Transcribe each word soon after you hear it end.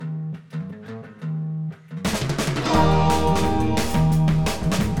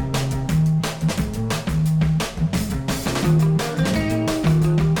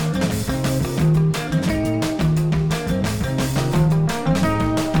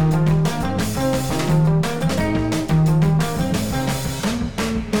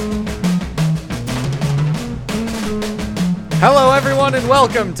Hello, everyone, and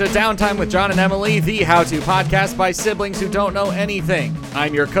welcome to Downtime with John and Emily, the how-to podcast by siblings who don't know anything.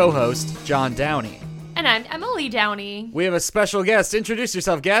 I'm your co-host, John Downey. And I'm Emily Downey. We have a special guest. Introduce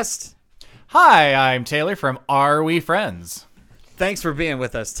yourself, guest. Hi, I'm Taylor from Are We Friends? Thanks for being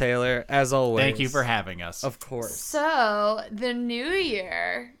with us, Taylor, as always. Thank you for having us. Of course. So, the new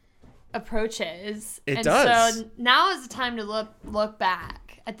year approaches. It does. So, now is the time to look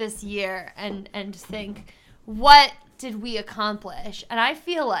back at this year and think, what did we accomplish? And I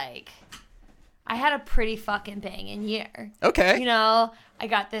feel like I had a pretty fucking banging year. Okay. You know, I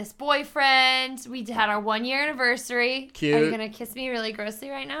got this boyfriend. We had our 1 year anniversary. Cute. Are you going to kiss me really grossly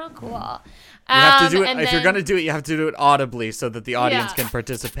right now? Cool. You have to do it. And if you're then- going to do it, you have to do it audibly so that the audience Yeah. can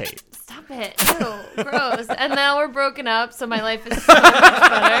participate. Stop it. Ew, gross. And now we're broken up, so my life is so much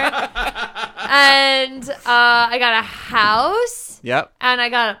better. And I got a house. Yep. And I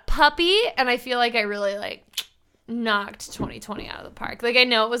got a puppy. And I feel like I really, knocked 2020 out of the park. I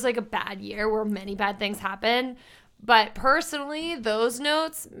know it was, a bad year where many bad things happened. But personally, those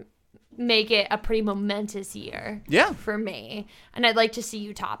notes make it a pretty momentous year. Yeah. For me. And I'd like to see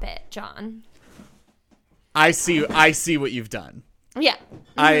you top it, John. I see what you've done. Yeah.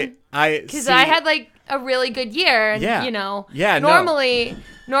 Because I had a really good year, and Yeah. Yeah, normally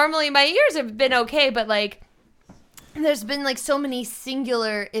my years have been okay, but there's been so many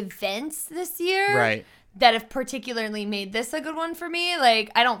singular events this year, Right. that have particularly made this a good one for me. I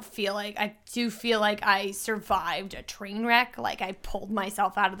do feel like I survived a train wreck, I pulled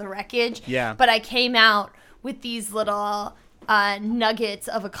myself out of the wreckage. Yeah. But I came out with these little nuggets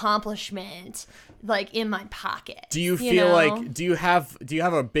of accomplishment in my pocket. Do you feel know? do you have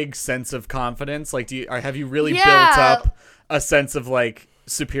a big sense of confidence? Have you really Yeah. built up a sense of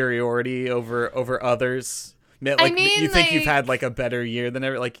superiority over others? You think you've had a better year than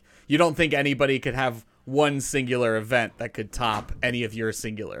ever? You don't think anybody could have one singular event that could top any of your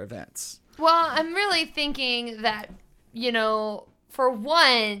singular events? Well, I'm really thinking that, for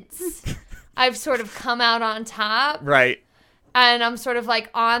once, I've sort of come out on top. Right. And I'm sort of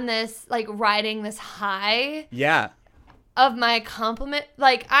on this, riding this high Yeah. of my compliment.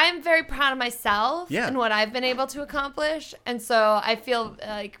 I'm very proud of myself Yeah. and what I've been able to accomplish. And so I feel,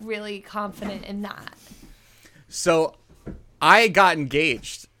 really confident in that. So I got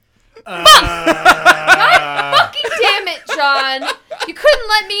engaged. God fucking damn it, John. You couldn't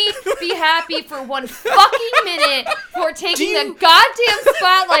let me be happy for one fucking minute before taking the goddamn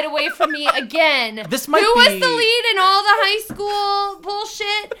spotlight away from me again. This might Who was be- the lead in all the high school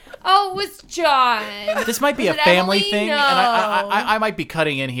bullshit? Oh, it was John. This might be a Was it family Emily? thing, No. and I might be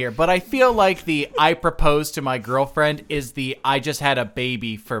cutting in here, but I feel like the I proposed to my girlfriend is the I just had a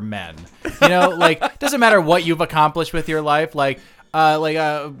baby for men. Doesn't matter what you've accomplished with your life,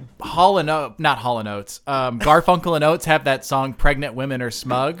 Hall and Oates, not Hall and Oates, Garfunkel and Oates have that song "Pregnant Women Are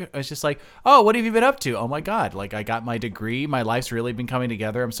Smug." It's just oh, what have you been up to? Oh my God, I got my degree. My life's really been coming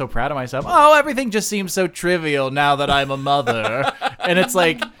together. I'm so proud of myself. Oh, everything just seems so trivial now that I'm a mother. And it's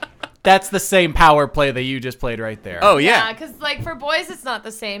that's the same power play that you just played right there. Oh, yeah. Yeah, because for boys, it's not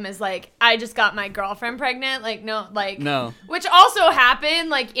the same as I just got my girlfriend pregnant. No. Which also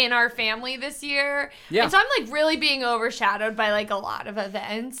happened in our family this year. Yeah. And so I'm really being overshadowed by a lot of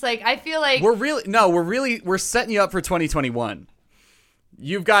events. I feel like we're setting you up for 2021.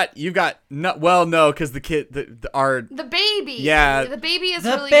 You've got no, because the kid, the baby. Yeah. The baby is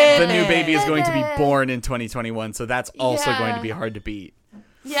The really baby. the new baby is going to be born in 2021, so that's also Yeah. going to be hard to beat.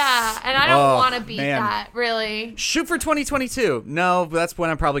 Yeah, and I don't Oh, want to beat man. that, really. Shoot for 2022. No, that's when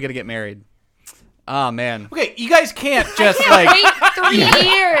I'm probably going to get married. Oh, man. Okay, you guys can't just Wait 3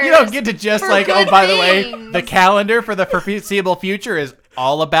 years. you don't get to just for oh, good by the way, things. the calendar for the foreseeable future is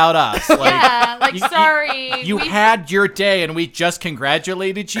all about us. Yeah, you- sorry. You we- had your day, and we just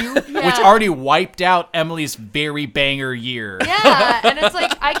congratulated you, which Yeah. already wiped out Emily's very banger year. Yeah, and it's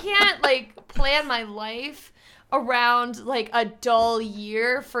I can't plan my life around a dull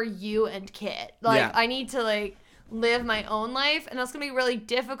year for you and Kit. Yeah. I need to live my own life, and that's gonna be really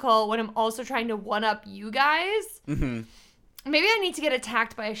difficult when I'm also trying to one up you guys. Mm-hmm. Maybe I need to get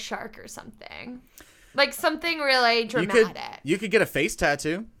attacked by a shark or something, something really dramatic. You could get a face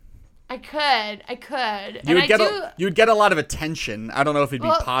tattoo. I could. You and would get a lot of attention. I don't know if it'd be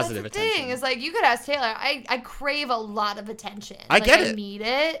positive that's the attention. thing is you could ask Taylor. I crave a lot of attention. I get I it. need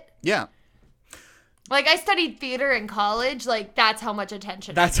it. Yeah. I studied theater in college. That's how much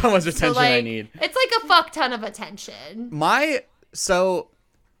attention. That's how much attention I need. It's a fuck ton of attention.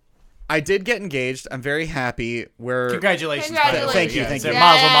 I did get engaged. I'm very happy. Congratulations. Thank you. Mazel,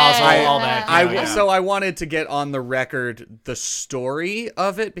 all that. So I wanted to get on the record the story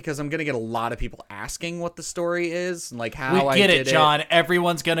of it because I'm going to get a lot of people asking what the story is and like how I did it. We get it, John.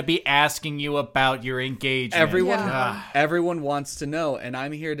 Everyone's going to be asking you about your engagement. Everyone wants to know, and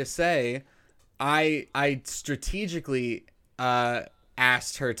I'm here to say I strategically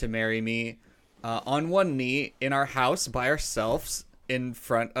asked her to marry me on one knee in our house by ourselves in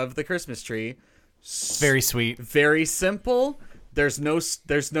front of the Christmas tree. Very sweet. Very simple. There's no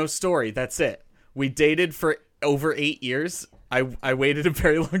story. That's it. We dated for over 8 years. I waited a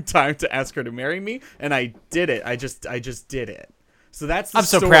very long time to ask her to marry me, and I did it. I just did it. So that's the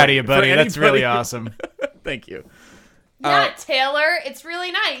story. So proud of you, buddy. That's really awesome. Thank you. Yeah, Taylor. It's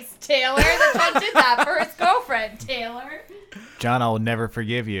really nice, Taylor, that John did that for his girlfriend, Taylor. John, I'll never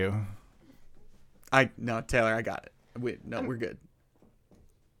forgive you. No, Taylor, I got it. We're good.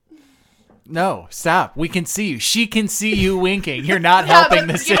 No, stop. We can see you. She can see you winking. You're not helping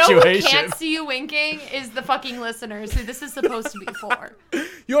the situation. You know who can't see you winking is the fucking listeners who this is supposed to be for.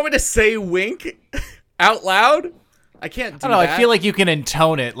 You want me to say wink out loud? I can't do that. I feel like you can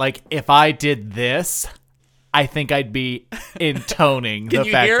intone it. Like, if I did this, I think I'd be intoning the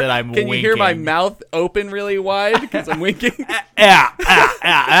fact that I'm winking. Can you hear my mouth open really wide because I'm winking?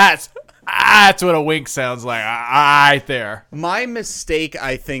 That's what a wink sounds like right there. My mistake,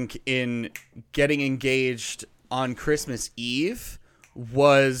 I think, in getting engaged on Christmas Eve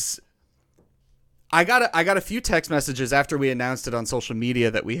was I got a few text messages after we announced it on social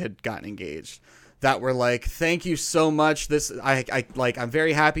media that we had gotten engaged that were like, "Thank you so much. I'm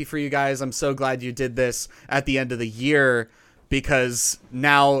very happy for you guys. I'm so glad you did this at the end of the year because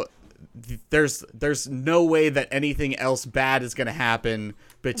now there's no way that anything else bad is going to happen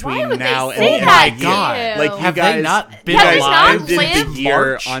between now and the end of the year. Like, you guys ended the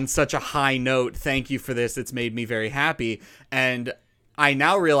year on such a high note. Thank you for this. It's made me very happy. And I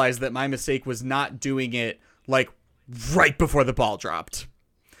now realize that my mistake was not doing it like right before the ball dropped.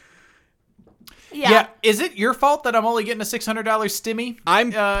 Yeah. Is it your fault that I'm only getting a $600 stimmy?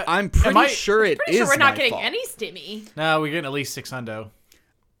 I'm pretty sure it is. Pretty sure we're not getting fault. any stimmy. No, we're getting at least $600.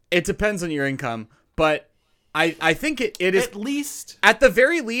 It depends on your income, but I think it is at the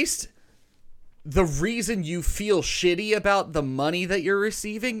very least, the reason you feel shitty about the money that you're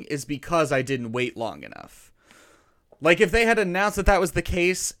receiving is because I didn't wait long enough. Like, if they had announced that was the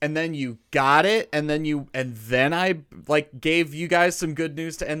case and then you got it and then I like gave you guys some good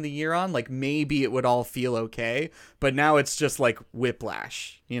news to end the year on, like, maybe it would all feel okay. But now it's just like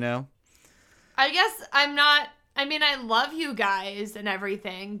whiplash, you know? I guess I love you guys and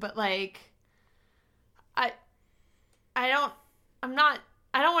everything, but like, I don't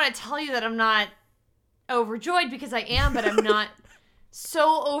want to tell you that I'm not overjoyed because I am, but I'm not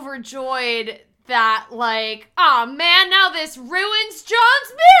so overjoyed that like, oh man, now this ruins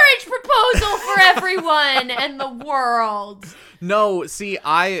John's marriage proposal for everyone and the world. No, see,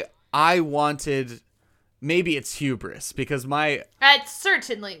 I wanted, maybe it's hubris because that's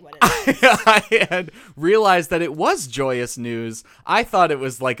certainly what it is. I had realized that it was joyous news. I thought it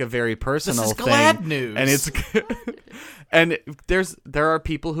was like a very personal thing. This is glad news. And it's and there are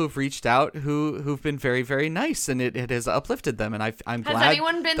people who've reached out who've been very, very nice, and it has uplifted them, and I'm glad. Has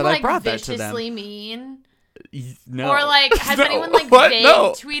anyone been that like I brought that to them. viciously mean? No. Or like has anyone like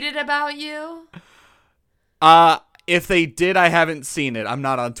tweeted about you? If they did, I haven't seen it. I'm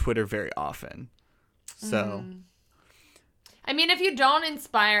not on Twitter very often. So I mean, if you don't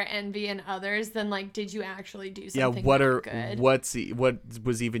inspire envy in others, then like, did you actually do something good? What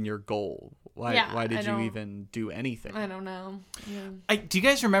was even your goal? Why did you even do anything? I don't know. Yeah. Do you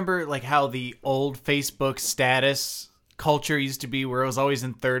guys remember like how the old Facebook status culture used to be, where it was always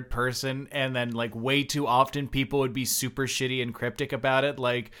in third person, and then like way too often people would be super shitty and cryptic about it?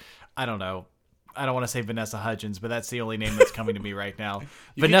 Like, I don't know. I don't want to say Vanessa Hudgens, but that's the only name that's coming to me right now.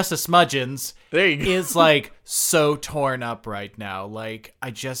 Vanessa Smudgens is like so torn up right now. Like,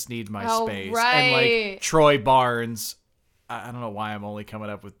 I just need my space. Right. And like Troy Barnes, I don't know why I'm only coming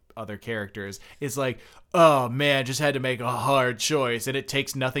up with other characters. It's like, oh man, just had to make a hard choice. And it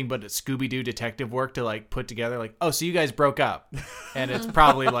takes nothing but Scooby-Doo detective work to like put together like, oh, so you guys broke up. And it's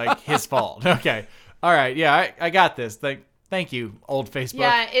probably like his fault. Okay. All right. Yeah, I got this. Thank you, old Facebook.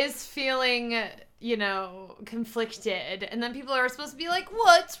 Yeah, is feeling, conflicted. And then people are supposed to be like,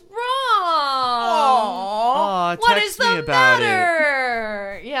 what's wrong? What is the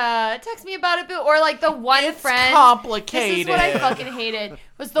matter? Yeah, text me about it. Or like the one friend. It's complicated. This is what I fucking hated.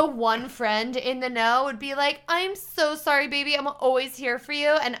 Was the one friend in the know would be like, I'm so sorry, baby. I'm always here for you.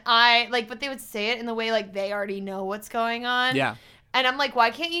 And but they would say it in the way like they already know what's going on. Yeah. And I'm like,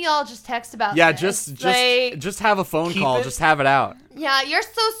 why can't you all just text about Yeah, this? just have a phone call. Just have it out. Yeah, you're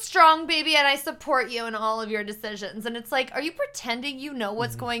so strong, baby, and I support you in all of your decisions. And it's like, are you pretending you know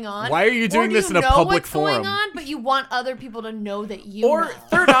what's going on? Why are you doing this in a public forum? Going on, but you want other people to know that you Or know.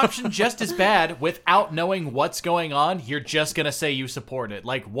 third option, just as bad, without knowing what's going on, you're just going to say you support it.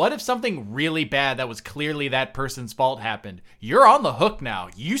 Like, what if something really bad that was clearly that person's fault happened? You're on the hook now.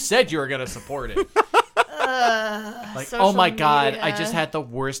 You said you were going to support it. Like, oh my God, I just had the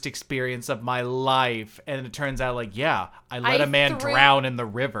worst experience of my life. And it turns out, like, yeah, I let a man drown in the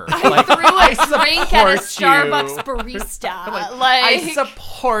river. I threw a drink at a Starbucks barista. I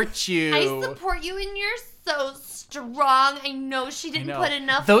support you. I support you, and you're so strong. I know she didn't put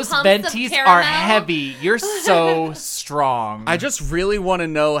enough. Those pumps venties of caramel. are heavy. You're so strong. I just really want to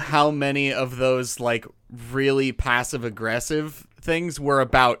know how many of those, like, really passive-aggressive things were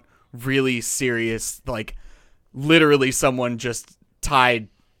about really serious, like, literally someone just tied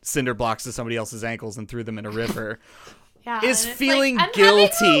cinder blocks to somebody else's ankles and threw them in a river. Yeah, is and feeling like, guilty.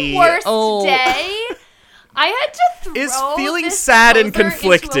 I'm having the worst day. I had to throw is feeling this sad and poser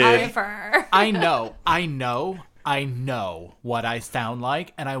conflicted. into a river. I know what I sound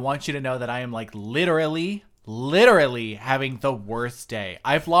like, and I want you to know that I am, like, literally having the worst day.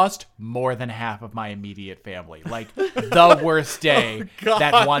 I've lost more than half of my immediate family. Like, the worst day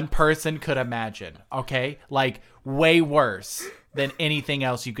that one person could imagine. Okay? Like, way worse than anything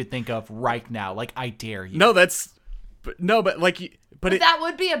else you could think of right now. Like, I dare you. No, but that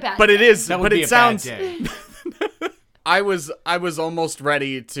would be a bad. But day. it is. That would but be it a sounds. bad day. I was almost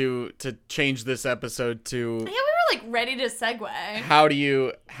ready to change this episode to. Yeah, we were like ready to segue. How do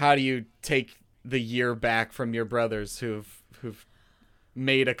you take the year back from your brothers who've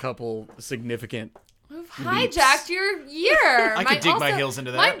made a couple significant leaps? Hijacked your year. I could dig my heels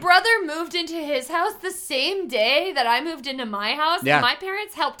into that. My brother moved into his house the same day that I moved into my house. Yeah. And my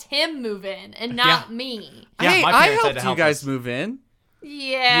parents helped him move in and not me. Yeah, Hey, my I parents had helped to you help guys us. move in.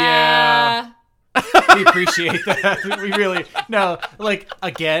 Yeah. We appreciate that. We really no, like,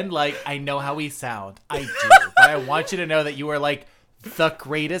 again, like, I know how we sound. I do. But I want you to know that you are, like, the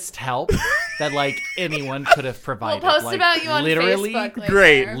greatest help that, like, anyone could have provided. We'll post like, about you on literally, Facebook later.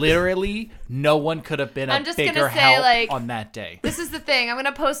 Great. Literally, no one could have been I'm a just bigger gonna say, help like, on that day. This is the thing. I'm going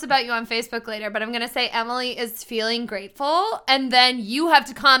to post about you on Facebook later, but I'm going to say Emily is feeling grateful. And then you have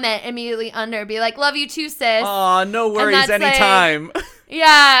to comment immediately under. Be like, love you too, sis. Aw, no worries, that's anytime.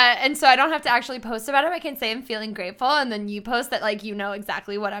 Yeah. And so I don't have to actually post about it. I can say I'm feeling grateful. And then you post that, like, you know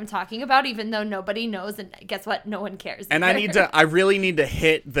exactly what I'm talking about, even though nobody knows. And guess what? No one cares. And either. I really need to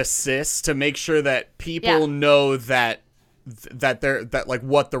hit the sis to make sure that people know that like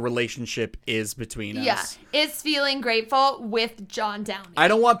what the relationship is between us. Yeah. Is feeling grateful with John Downey. I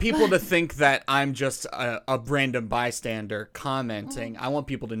don't want people to think that I'm just a random bystander commenting. I want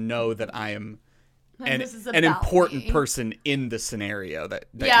people to know that I am an important person in the scenario that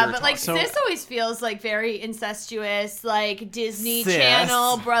yeah, you're but like talking. sis always feels like very incestuous, like Disney Sis.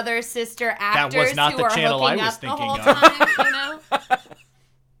 Channel brother sister actors was not who the are channel I hooking was up the thinking whole of. time, you know.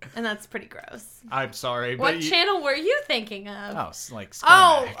 And that's pretty gross. I'm sorry, What but channel were you thinking of? Oh, it's like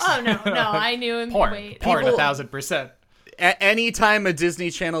oh Spermax. no, I knew him. porn, Wait, porn, People- 1,000%. Anytime a Disney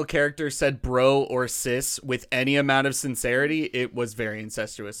Channel character said bro or sis with any amount of sincerity, it was very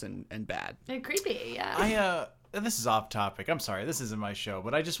incestuous and bad. and creepy. Yeah. This is off topic. I'm sorry. This isn't my show,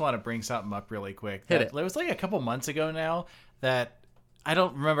 but I just want to bring something up really quick. Hit it. It was like a couple months ago now that I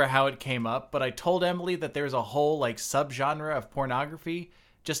don't remember how it came up, but I told Emily that there's a whole, like, subgenre of pornography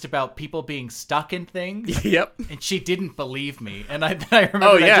just about people being stuck in things. Yep. And she didn't believe me. And I remember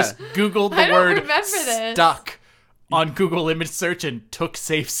Oh, I yeah. just Googled I the don't word remember this. stuck on Google image search and took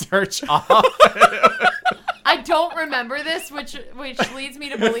safe search off. I don't remember this, which leads me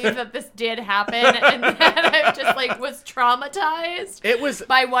to believe that this did happen, and that I just like was traumatized. It was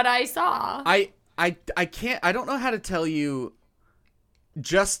by what I saw. I can't I don't know how to tell you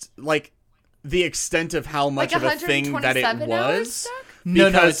just like the extent of how much Like of a thing that it 127 hours was. stuck? No,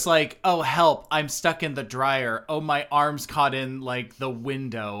 Because- it's like, oh, help, I'm stuck in the dryer. Oh, my arm's caught in, like, the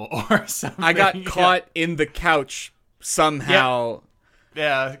window or something. I got Yeah. caught in the couch somehow.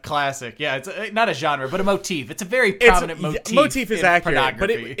 Yeah, classic. Yeah, it's not a genre, but a motif. It's a very prominent motif. Motif is in accurate, but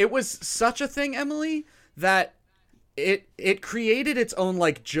pornography. it was such a thing, Emily, that it created its own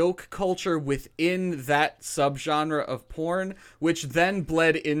like joke culture within that subgenre of porn, which then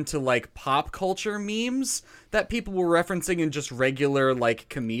bled into like pop culture memes that people were referencing in just regular like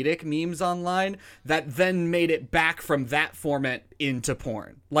comedic memes online that then made it back from that format into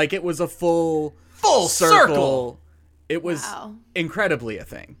porn. Like it was a full circle. It was Wow. incredibly a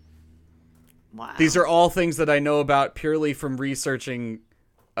thing. Wow. These are all things that I know about purely from researching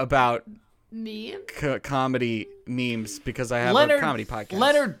about meme comedy memes because I have a comedy podcast.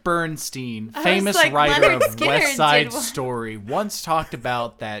 Leonard Bernstein, famous like, writer Leonard of Skinner West Side did one. Story, once talked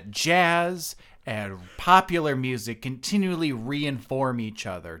about that jazz and popular music continually reinform each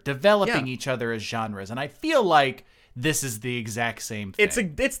other, developing each other as genres. And I feel like this is the exact same thing.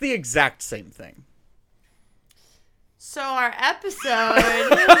 It's the exact same thing. So our episode,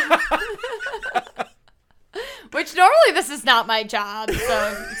 which normally this is not my job,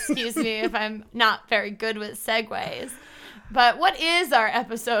 so excuse me if I'm not very good with segues. But what is our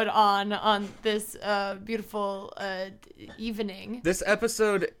episode on this beautiful evening? This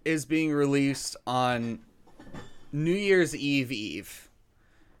episode is being released on New Year's Eve.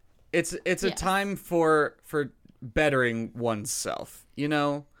 It's a time for bettering oneself, you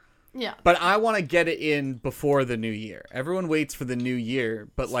know? Yeah. But I want to get it in before the new year. Everyone waits for the new year,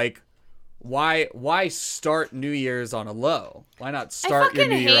 but like why start New Year's on a low? Why not start your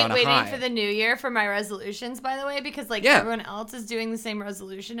new year on a high? I fucking hate waiting for the new year for my resolutions, by the way, because like everyone else is doing the same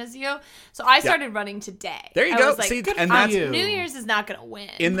resolution as you. So I started running today. There you I go. was like, see, and that's New Year's is not going to win.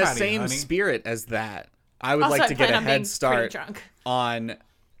 in the same spirit as that. I would like to get a head start on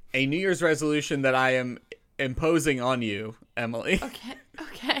a New Year's resolution that I am imposing on you, Emily.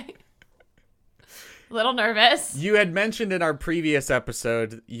 Okay. A little nervous. You had mentioned in our previous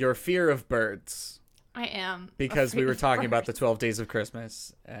episode your fear of birds. I am. Because we were talking about the 12 Days of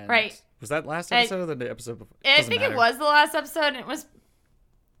Christmas. And right. Was that last episode or the episode before? I think it was the last episode, and it was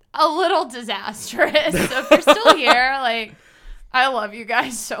a little disastrous. So if you're still here, like, I love you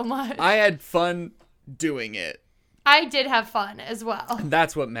guys so much. I had fun doing it. I did have fun as well. And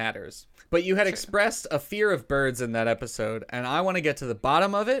that's what matters. But you had expressed a fear of birds in that episode, and I want to get to the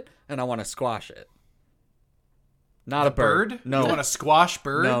bottom of it, and I want to squash it. Not a bird. No. You want to squash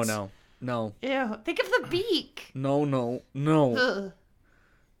birds? No. Ew. Think of the beak. No. Ugh.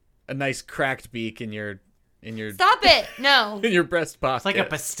 A nice cracked beak in your Stop it. No. in your breast pocket. It's like a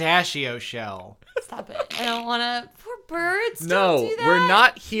pistachio shell. Stop it. I don't want to. Poor birds. No, don't do that. we're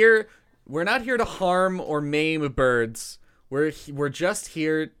not here. We're not here to harm or maim birds. We're just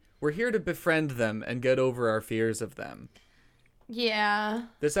here. We're here to befriend them and get over our fears of them. Yeah.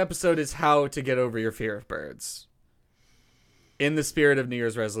 This episode is how to get over your fear of birds. In the spirit of New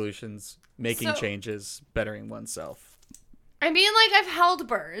Year's resolutions, making changes, bettering oneself. I mean, like, I've held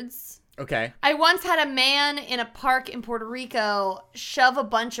birds. Okay. I once had a man in a park in Puerto Rico shove a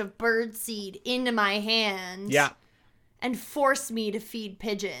bunch of bird seed into my hand. Yeah. And force me to feed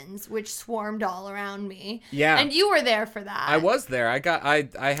pigeons, which swarmed all around me. Yeah. And you were there for that. I was there.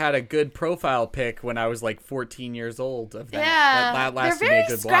 I had a good profile pic when I was like 14 years old of that. Yeah. That lasted they're very me a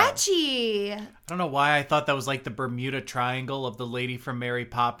good scratchy. I don't know why I thought that was like the Bermuda Triangle of the lady from Mary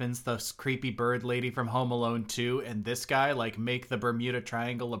Poppins, the creepy bird lady from Home Alone 2, and this guy, like, make the Bermuda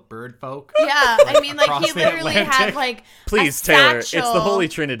Triangle of bird folk. Yeah, I mean, like, he across the literally had, Atlantic. like, Please, a Taylor, satchel. it's the Holy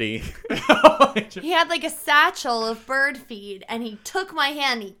Trinity. He had, like, a satchel of bird feed, and he took my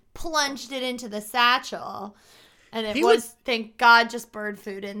hand, he plunged it into the satchel, and it was, thank God, just bird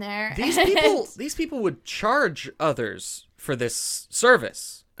food in there. These people would charge others for this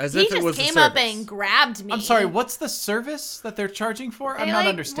service. As if it was a service. He just came up and grabbed me. I'm sorry, what's the service that they're charging for? I'm not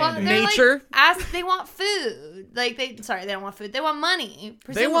understanding. Nature. They want food. Like they don't want food. They want money.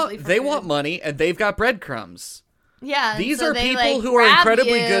 They want money, and they've got breadcrumbs. Yeah. These are people who are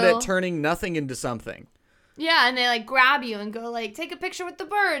incredibly good at turning nothing into something. Yeah, and they like grab you and go like, take a picture with the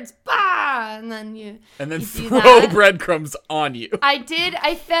birds, bah, and then you throw breadcrumbs on you. I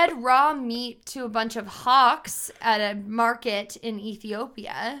fed raw meat to a bunch of hawks at a market in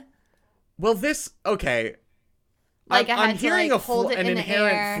Ethiopia. Well, I'm hearing an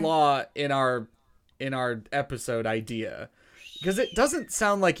inherent flaw in our episode idea, because it doesn't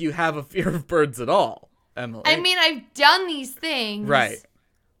sound like you have a fear of birds at all, Emily. I mean, I've done these things, right,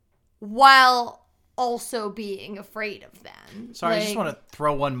 while also being afraid of them. Sorry, I just want to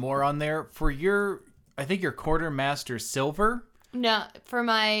throw one more on there. For I think your Quartermaster Silver? No, for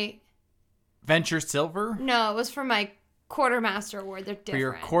my... Venture Silver? No, it was for my Quartermaster Award. They're different. For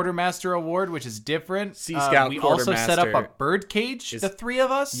your Quartermaster Award, which is different. Sea Scout we Quartermaster. also set up a bird cage, the three of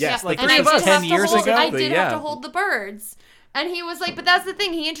us. Yes, like the three of us. 10 years ago. I did have to hold the birds. And he was like, but that's the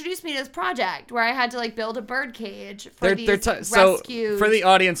thing. He introduced me to this project where I had to like build a bird cage for these rescued. So for the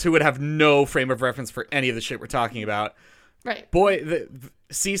audience who would have no frame of reference for any of the shit we're talking about, right?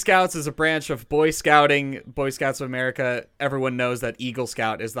 Sea Scouts is a branch of Boy Scouting, Boy Scouts of America. Everyone knows that Eagle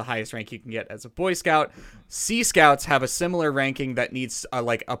Scout is the highest rank you can get as a Boy Scout. Sea Scouts have a similar ranking that needs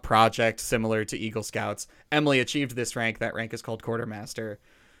like a project similar to Eagle Scouts. Emily achieved this rank. That rank is called Quartermaster.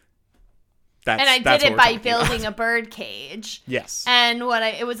 And I did it by building a bird cage. Yes. And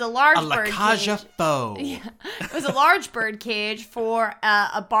it was a large bird cage. Yeah. It was a large bird cage for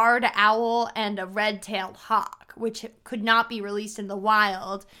a barred owl and a red-tailed hawk, which could not be released in the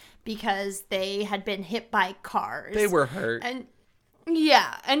wild because they had been hit by cars. They were hurt.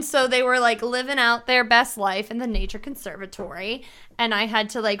 And so they were like living out their best life in the nature conservatory, and I had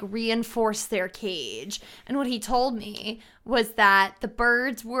to like reinforce their cage. And what he told me was that the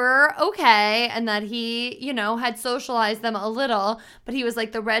birds were okay and that he, had socialized them a little, but he was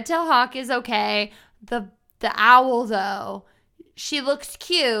like, the red-tailed hawk is okay. The owl though, she looks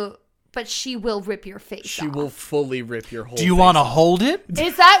cute, but she will rip your face off. She will fully rip your whole face. Do you want to hold it?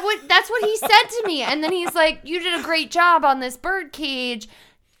 Is that what? That's what he said to me. And then he's like, you did a great job on this bird cage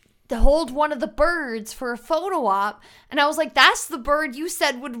to hold one of the birds for a photo op. And I was like, that's the bird you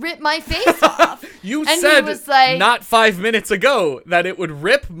said would rip my face off. You and said he was like, not 5 minutes ago that it would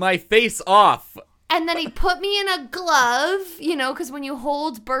rip my face off. And then he put me in a glove, because when you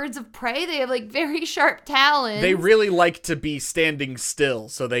hold birds of prey, they have like very sharp talons. They really like to be standing still,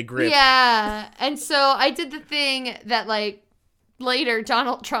 so they grip. Yeah. And so I did the thing that like later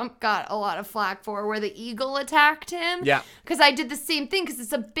Donald Trump got a lot of flack for, where the eagle attacked him. Yeah. Because I did the same thing, because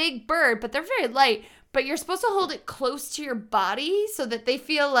it's a big bird, but they're very light. But you're supposed to hold it close to your body so that they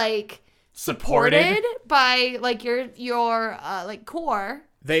feel like supported by like your like core.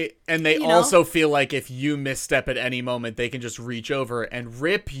 They also feel like if you misstep at any moment, they can just reach over and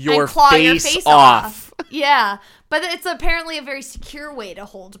rip your face off. Yeah, but it's apparently a very secure way to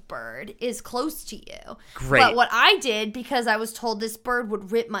hold a bird, is close to you. Great. But what I did, because I was told this bird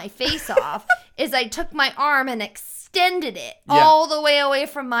would rip my face off, is I took my arm and extended it all the way away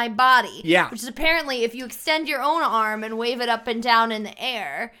from my body. Yeah. Which is apparently, if you extend your own arm and wave it up and down in the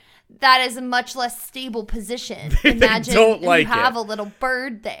air, that is a much less stable position. Imagine you have a little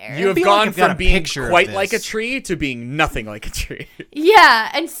bird there. You have gone from being quite like a tree to being nothing like a tree. Yeah,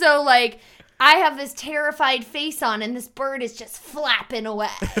 and so like I have this terrified face on, and this bird is just flapping away,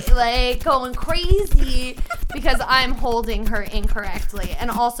 like going crazy because I'm holding her incorrectly. And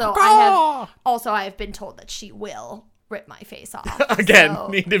also I have been told that she will rip my face off. Again,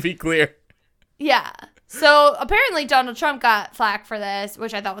 need to be clear. Yeah. So apparently Donald Trump got flack for this,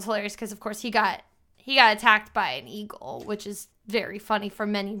 which I thought was hilarious because, of course, he got attacked by an eagle, which is very funny for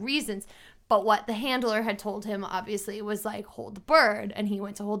many reasons. But what the handler had told him, obviously, was like, hold the bird. And he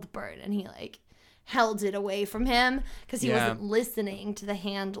went to hold the bird, and he like held it away from him because he wasn't listening to the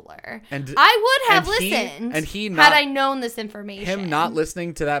handler. And I would have listened had I known this information. Him not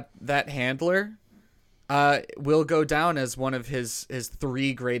listening to that handler will go down as one of his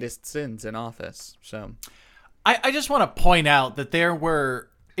 3 greatest sins in office. So I just want to point out that there were,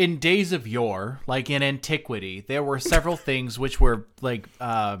 in days of yore, like in antiquity, there were several things which were like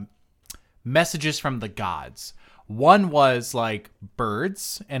messages from the gods. One was like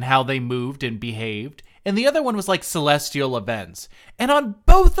birds and how they moved and behaved, and the other one was like celestial events. And on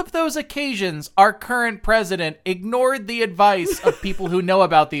both of those occasions, our current president ignored the advice of people who know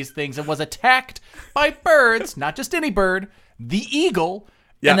about these things and was attacked by birds, not just any bird, the eagle,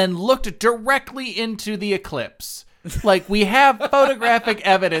 and then looked directly into the eclipse. Like, we have photographic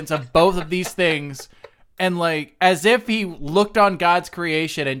evidence of both of these things, and like, as if he looked on God's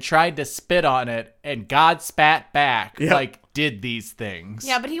creation and tried to spit on it, and God spat back, like, did these things.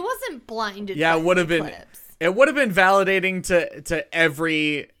 Yeah, but he wasn't blinded. Yeah, it would have been validating to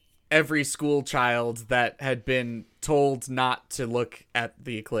every school child that had been told not to look at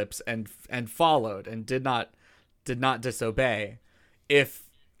the eclipse and followed and did not disobey if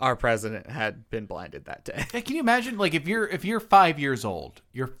our president had been blinded that day. Hey, can you imagine, like, if you're 5 years old,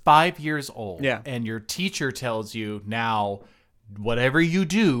 yeah, and your teacher tells you, now, whatever you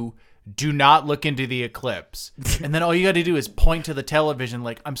do not look into the eclipse. And then all you got to do is point to the television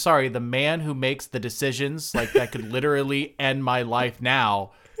like, I'm sorry, the man who makes the decisions, like, that could literally end my life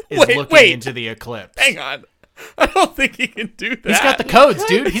now is looking into the eclipse. Hang on. I don't think he can do that. He's got the codes,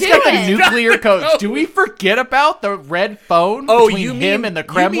 dude. He's got the nuclear codes. Do we forget about the red phone between him and the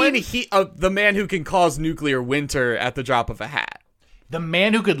Kremlin? You mean the man who can cause nuclear winter at the drop of a hat? The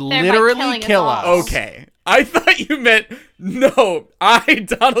man who could literally kill us. Okay. I thought you meant, no,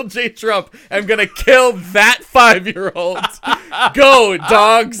 Donald J. Trump, am going to kill that 5-year-old. Go,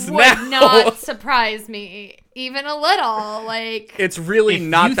 dogs, would now. Not surprise me even a little. Like, it's really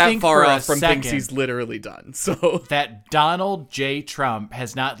not that far off from things he's literally done. So that Donald J. Trump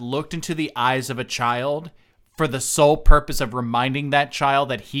has not looked into the eyes of a child for the sole purpose of reminding that child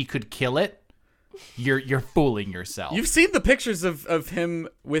that he could kill it, you're fooling yourself. You've seen the pictures of him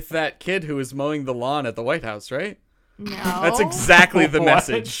with that kid who was mowing the lawn at the White House, right? No. That's exactly the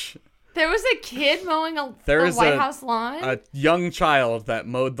message. There was a kid mowing the White House lawn? A young child that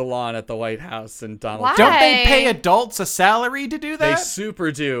mowed the lawn at the White House, and Donald Why? Trump. Don't they pay adults a salary to do that? They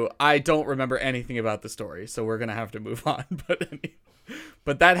super do. I don't remember anything about the story, so we're going to have to move on.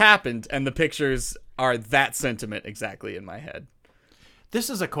 But that happened, and the pictures are that sentiment exactly in my head. This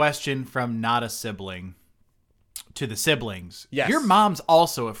is a question from not a sibling to the siblings. Yes. Your mom's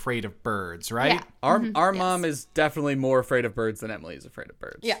also afraid of birds, right? Yeah. Our mom is definitely more afraid of birds than Emily is afraid of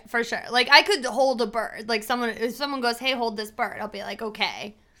birds. Yeah, for sure. Like, I could hold a bird. Like, if someone goes, hey, hold this bird, I'll be like,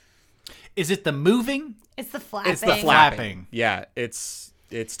 okay. Is it the moving? It's the flapping. It's the flapping. Yeah, it's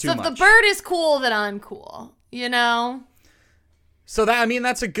too much. So if the bird is cool, then I'm cool. You know? So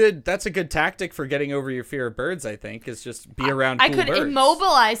that's a good tactic for getting over your fear of birds, I think, is just be around cool birds. I could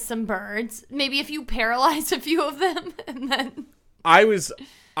immobilize some birds. Maybe if you paralyze a few of them, and then I was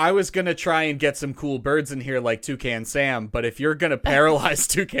gonna try and get some cool birds in here like Toucan Sam, but if you're gonna paralyze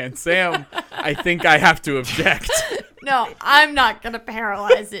Toucan Sam, I think I have to object. No, I'm not gonna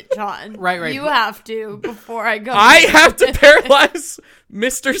paralyze it, John. Right. You have to before I go. I have to paralyze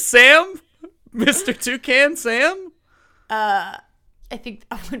Mr. Sam? Mr. Toucan Sam? I think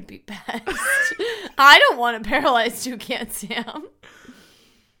that would be best. I don't want to paralyze Toucan Sam.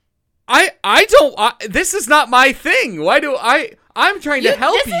 I don't. This is not my thing. Why do I'm trying to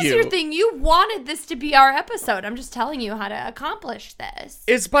help you. This is your thing. You wanted this to be our episode. I'm just telling you how to accomplish this.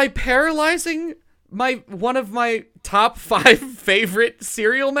 It's by paralyzing one of my top 5 favorite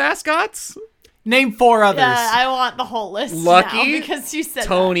cereal mascots. Name 4 others. Yeah, I want the whole list Lucky, now because you said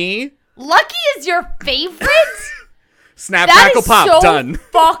Tony. That. Lucky is your favorite? Snap, crackle, pop, so done.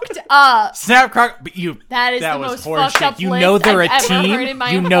 Fucked up. Snap, crackle, but you. That is that the was most horseshit. fucked up You list know they're I've a ever team. heard in my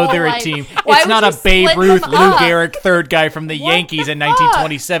You know whole they're a life. team. Why It's would not you a Babe split Ruth, them Lou up? Gehrig, third guy from the What Yankees the in fuck?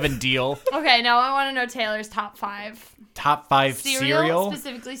 1927 deal. Okay, now I want to know Taylor's top 5. Top 5 cereal?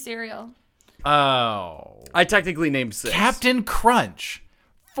 Specifically cereal. Oh. I technically named 6. Captain Crunch.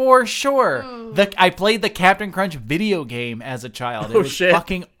 For sure. I played the Captain Crunch video game as a child. It was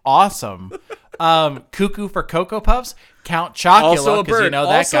fucking awesome. Cuckoo for Cocoa Puffs. Count Chocula, Also a bird. You know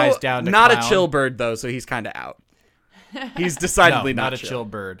that guy's down to not clown. a chill bird though, so he's kind of out. He's decidedly not a chill. chill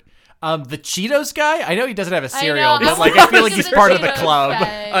bird. The Cheetos guy. I know he doesn't have a I cereal, know, but I I feel like was he's part of the Cheetos club.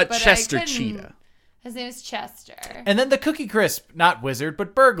 guy, but Chester I couldn't. Cheetah. His name is Chester. And then the Cookie Crisp, not wizard,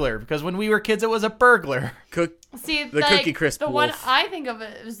 but burglar, because when we were kids, it was a burglar. See, the Cookie Crisp the wolf. one I think of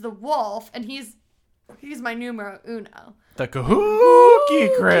it is the wolf, and he's my numero uno. The Cookie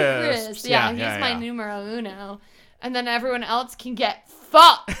Crisp. Yeah, he's my numero uno. And then everyone else can get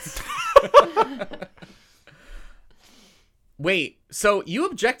fucked. Wait, so you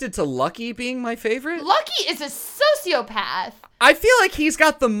objected to Lucky being my favorite? Lucky is a sociopath. I feel like he's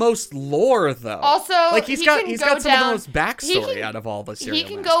got the most lore, though. Also, like he's got some of the most backstory out of all the cereal He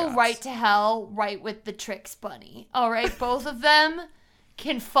can mascots. go right to hell, right with the Trix bunny. All right, both of them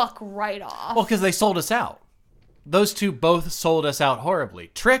can fuck right off. Well, because they sold us out. Those two both sold us out horribly.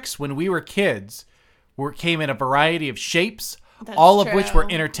 Trix, when we were kids, came in a variety of shapes, all of which were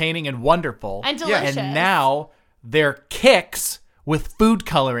entertaining and wonderful. And delicious. And now they're Kix with food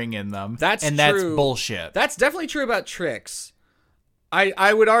coloring in them. That's bullshit. That's definitely true about Trix.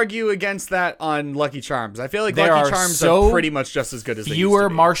 I would argue against that on Lucky Charms. I feel like Lucky Charms are pretty much just as good as they used to be. Fewer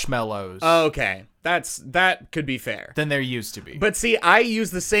marshmallows. Okay. That could be fair. Than there used to be. But see, I use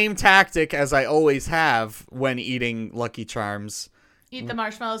the same tactic as I always have when eating Lucky Charms. Eat the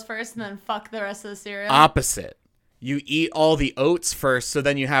marshmallows first and then fuck the rest of the cereal. Opposite. You eat all the oats first, so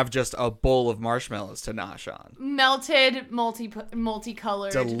then you have just a bowl of marshmallows to nosh on. Melted,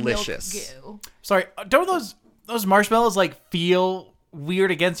 multicolored delicious milk goo. Sorry, don't those marshmallows feel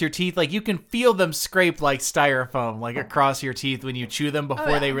weird against your teeth? Like you can feel them scrape like styrofoam across your teeth when you chew them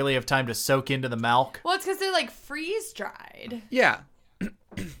before they really have time to soak into the milk. Well, it's because they're freeze dried. Yeah.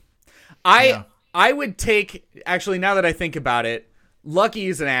 I would take, actually, now that I think about it, Lucky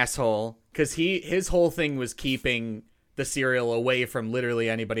is an asshole because his whole thing was keeping the cereal away from literally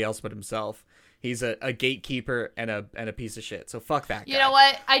anybody else but himself. He's a gatekeeper and a piece of shit. So fuck that guy. You know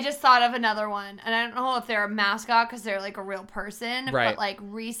what? I just thought of another one. And I don't know if they're a mascot because they're a real person. Right.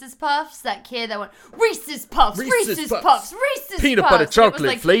 But Reese's Puffs, that kid that went, Reese's Puffs, Reese's Puffs, Reese's Peanut Puffs. butter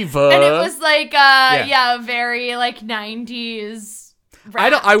chocolate flavor. And it was very 90s.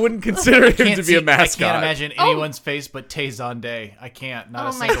 Rap. I wouldn't consider him to be a mascot. I can't imagine anyone's face but Tay Zonday. I can't. Not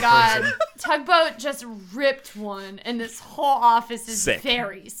a single my god. person. Tugboat just ripped one and this whole office is Sick.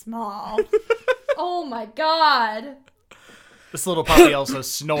 very small. Oh my god. This little puppy also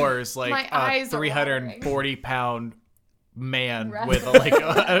snores like My a eyes are 340-pound man Right. with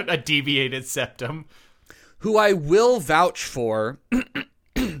a deviated septum. Who I will vouch for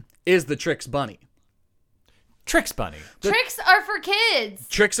is the Trix bunny. Trix bunny. Tricks are for kids.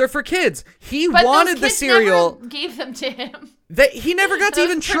 Tricks are for kids. He but wanted those the kids cereal. Never gave them to him. He never got to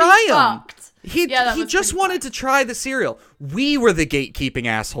even try them. He just wanted to try the cereal. We were the gatekeeping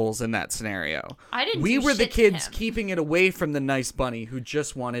assholes in that scenario. We were the kids keeping it away from the nice bunny who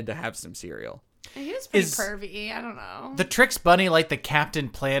just wanted to have some cereal. He was pretty pervy. I don't know. The Trix bunny like the Captain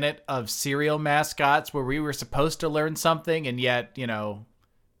Planet of cereal mascots, where we were supposed to learn something, and yet,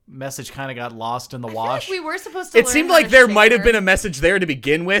 message kind of got lost in the wash. We were supposed to It seemed like there might have been a message there to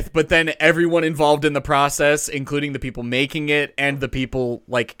begin with, but then everyone involved in the process, including the people making it and the people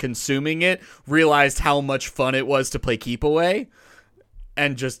consuming it, realized how much fun it was to play keep away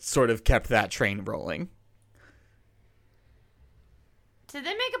and just sort of kept that train rolling. Did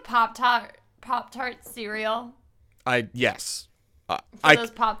they make a Pop-Tart cereal? Yes.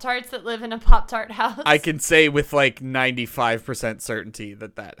 Those Pop-Tarts that live in a Pop-Tart house? I can say with 95% certainty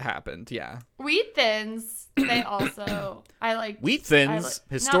that happened, yeah. Wheat Thins, they also... Wheat Thins,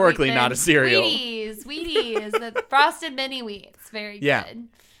 historically not a cereal. Wheaties, the Frosted Mini Wheats, very good.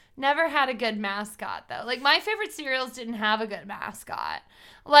 Never had a good mascot, though. My favorite cereals didn't have a good mascot.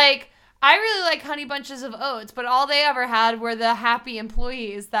 I really like Honey Bunches of Oats, but all they ever had were the happy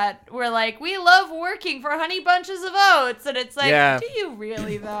employees that were we love working for Honey Bunches of Oats. And it's do you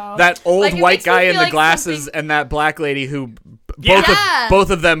really, though? That old white guy in the glasses and that black lady who both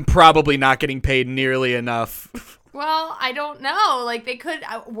of them probably not getting paid nearly enough. Well, I don't know.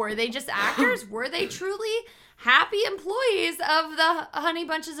 Were they just actors? Were they truly happy employees of the Honey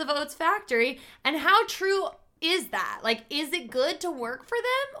Bunches of Oats factory? And how true is that? Is it good to work for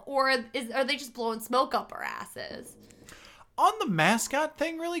them, or are they just blowing smoke up our asses? On the mascot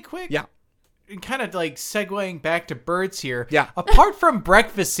thing really quick? Yeah. Kind of segueing back to birds here. Yeah. Apart from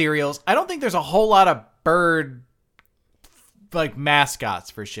breakfast cereals, I don't think there's a whole lot of bird mascots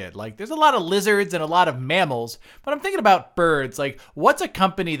for shit. There's a lot of lizards and a lot of mammals, but I'm thinking about birds. What's a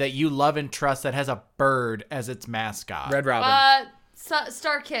company that you love and trust that has a bird as its mascot? Red Robin.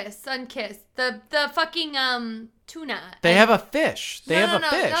 Starkiss, Sunkiss, the fucking tuna. They have a fish. They have a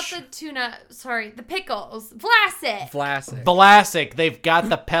fish. Not the tuna. Sorry, the pickles. Vlasic. They've got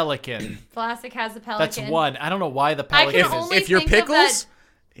the pelican. Vlasic has the pelican. That's one. I don't know why the pelican is. If your pickles,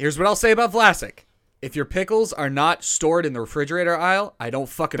 here's what I'll say about Vlasic. If your pickles are not stored in the refrigerator aisle, I don't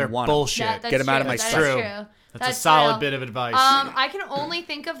fucking want them. Bullshit. Get them out of my sight. That's a solid bit of advice. I can only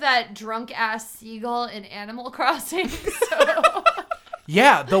think of that drunk ass seagull in Animal Crossing. So.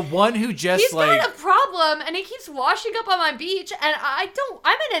 Yeah, the one who just he's got a problem and he keeps washing up on my beach, and I'm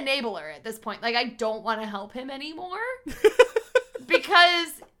an enabler at this point. I don't want to help him anymore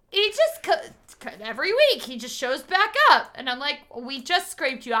because he just every week he just shows back up, and I'm like, we just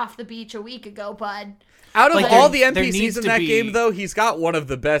scraped you off the beach a week ago, bud. Out of all the NPCs in that game, though, he's got one of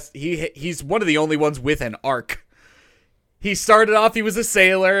the best. He's one of the only ones with an arc. He started off, he was a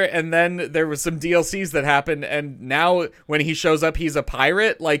sailor, and then there was some DLCs that happened, and now when he shows up, he's a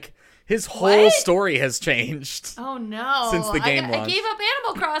pirate. His whole story has changed. Oh, no. Since the game launched. I gave up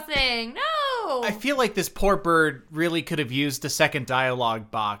Animal Crossing. No. I feel like this poor bird really could have used a second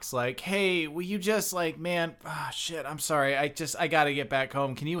dialogue box. Hey, will you just, man, shit, I'm sorry. I gotta get back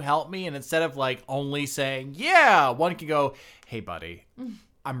home. Can you help me? And instead of, only saying, yeah, one can go, hey, buddy,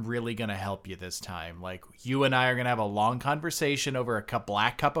 I'm really gonna help you this time. You and I are gonna have a long conversation over a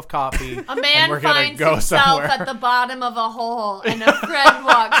black cup of coffee. A man finds himself at the bottom of a hole, and a friend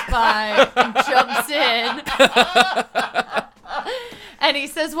walks by and jumps in. And he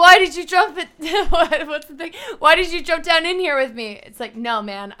says, "Why did you jump it? What's the thing? Why did you jump down in here with me?" It's no,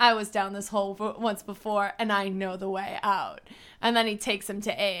 man, I was down this hole once before, and I know the way out. And then he takes him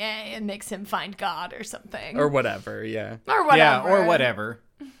to AA and makes him find God or something. Or whatever, yeah. Yeah, or whatever.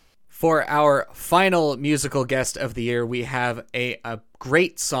 For our final musical guest of the year, we have a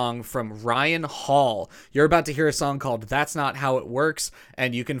great song from Ryan Hall. You're about to hear a song called That's Not How It Works,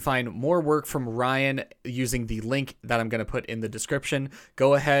 and you can find more work from Ryan using the link that I'm going to put in the description.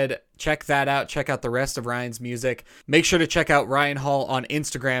 Go ahead, check that out. Check out the rest of Ryan's music. Make sure to check out Ryan Hall on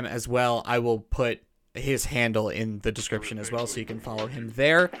Instagram as well. I will put his handle in the description as well, so you can follow him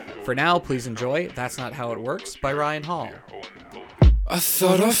there. For now, please enjoy That's Not How It Works by Ryan Hall. I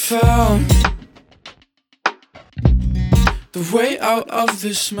thought I found the way out of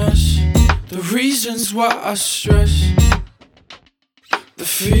this mess, the reasons why I stress, the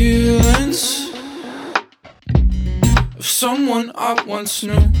feelings of someone I once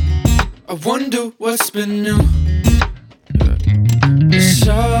knew. I wonder what's been new.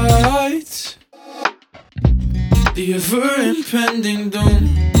 Besides the ever-impending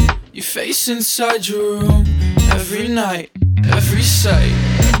doom you face inside your room every night, every sight.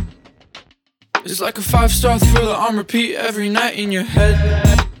 It's like a 5-star thriller on repeat every night in your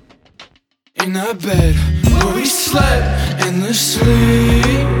head. In that bed where we slept endlessly,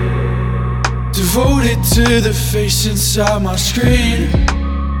 devoted to the face inside my screen.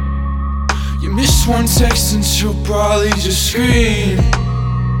 You miss one text and she'll probably just scream.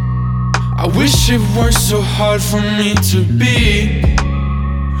 I wish it weren't so hard for me to be,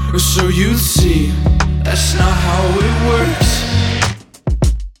 or so you'd see. That's not how it works.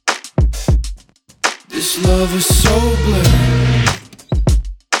 This love is so blurred.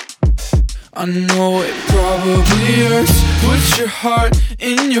 I know it probably hurts. Put your heart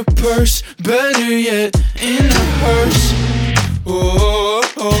in your purse, better yet, in a hearse. Oh,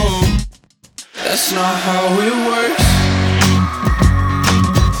 oh, oh. That's not how it works.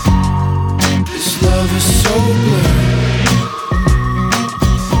 This love is so blurred.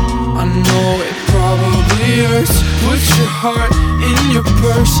 I know it probably hurts. Put your heart in your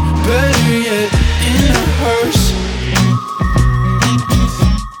purse, better yet, in a hearse.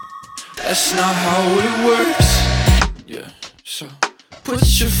 That's not how it works. Yeah, so put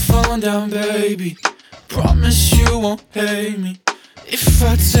your phone down, baby. Promise you won't hate me if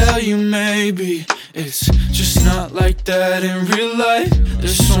I tell you maybe it's just not like that in real life.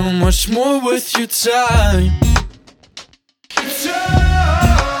 There's so much more with your time.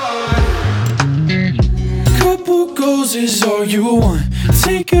 Couple goals is all you want.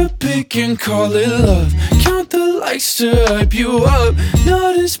 Take a pic and call it love. Count the likes to hype you up.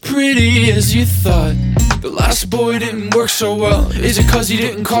 Not as pretty as you thought. The last boy didn't work so well. Is it cause he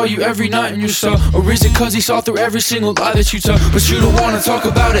didn't call you every night in your cell? Or is it cause he saw through every single lie that you tell? But you don't wanna talk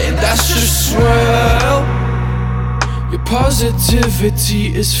about it, and that's just swell. Your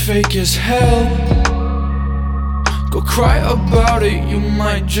positivity is fake as hell. Go cry about it, you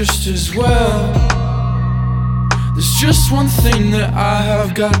might just as well. There's just one thing that I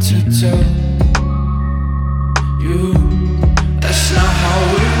have got to tell you. That's not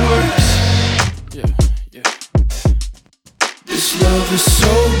how it works. Yeah, yeah. This love is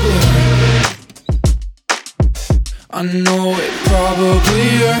so blurred. I know it probably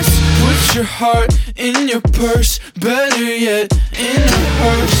hurts. Put your heart in your purse, better yet, in a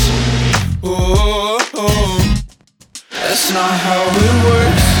hearse. Oh, oh. That's not how it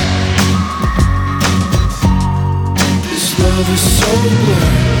works. Love is so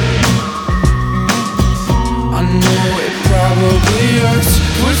blurred. I know it probably hurts.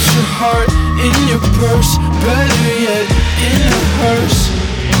 Put your heart in your purse, better yet, in a hearse.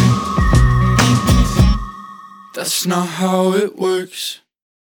 That's not how it works.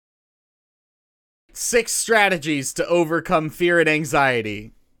 6 strategies to overcome fear and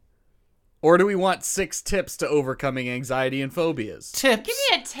anxiety. Or do we want 6 tips to overcoming anxiety and phobias? Tips. Give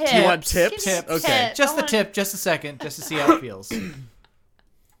me a tip. Do you want tips? Give me a Okay. tip. Just the tip, just a second, just to see how it feels.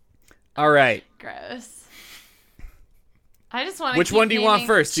 All right. Gross. I just want to. Which one do you want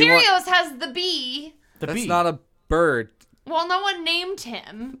first? Do you Cheerios want... has the bee. That's not a bird. Well, no one named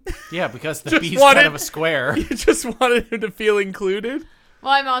him. Yeah, because the Just bee's wanted- kind of a square. You just wanted him to feel included?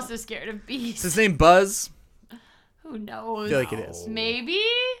 Well, I'm also scared of bees. Is his name Buzz? Who knows? I feel like it is. Maybe.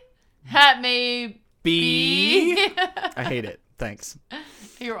 That may Bee. be. I hate it. Thanks.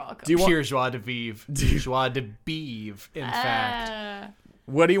 You're welcome. Do you want... Pure joie de vivre. Joie de vivre, in fact.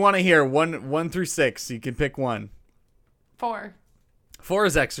 What do you want to hear? 1 through 6. You can pick one. 4. 4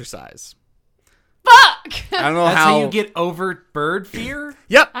 is exercise. Fuck! I don't know That's how... how you get over bird fear?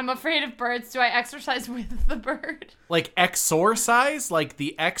 Yep. I'm afraid of birds. Do I exercise with the bird? Like exorcise? Like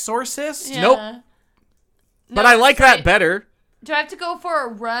the exorcist? Yeah. Nope. But I like that better. better. Do I have to go for a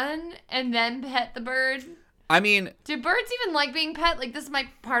run and then pet the bird? I mean... Do birds even like being pet? Like, this is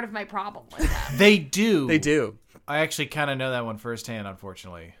part of my problem with that. They do. They do. I actually kind of know that one firsthand,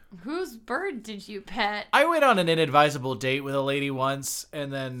 unfortunately. Whose bird did you pet? I went on an inadvisable date with a lady once,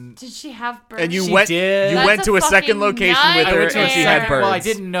 and then... Did she have birds? And you She went did. You That's went to a second fucking location with I her went to a and she nightmare. had birds. Well, I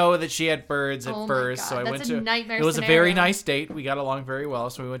didn't know that she had birds at Oh my first, God, so I that's went a to... nightmare It was a very scenario. nice date. We got along very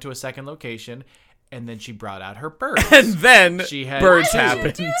well, so we went to a second location, and then she brought out her birds. And then She had birds two.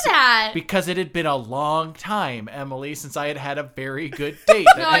 happened. do that? Because it had been a long time, Emily, since I had had a very good date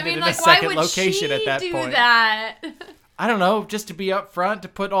that No, I ended mean, in like, a why second would location she at that do point. that? I don't know, just to be up front, to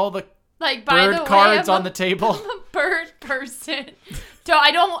put all the Like, by bird the way, cards I'm on the table. I'm a bird person. So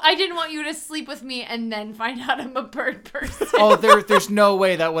I didn't want you to sleep with me and then find out I'm a bird person. Oh, there's no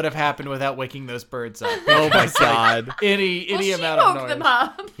way that would have happened without waking those birds up. Oh my God. Any well, she amount of woke noise. them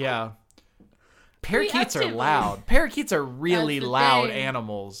up. Yeah. Parakeets are Preemptively. loud. Parakeets are really That's the loud thing.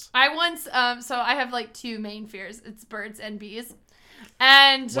 animals. I once so I have like 2 main fears. It's birds and bees.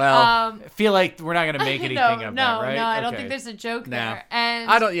 And Well, I feel like we're not going to make anything no, of no, that, right? no, I don't Okay. think there's a joke Nah. there. And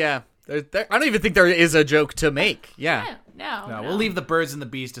I don't. Yeah. I don't even think there is a joke to make. Yeah. No, we'll leave the birds and the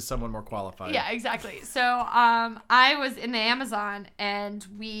bees to someone more qualified. Yeah, exactly. So I was in the Amazon, and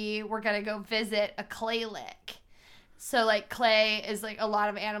we were going to go visit a clay lick. So, like, clay is, like, a lot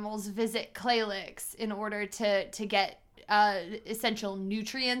of animals visit clay licks in order to get essential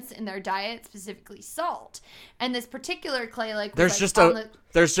nutrients in their diet, specifically salt. And this particular clay lick was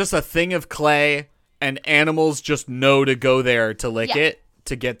there's just a thing of clay, and animals just know to go there to lick it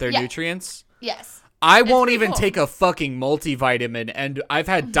to get their nutrients. Yes. I won't even take a fucking multivitamin, and I've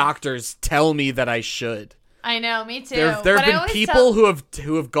had doctors tell me that I should. I know, me too. There have been people who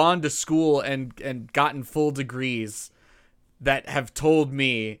have gone to school and gotten full degrees that have told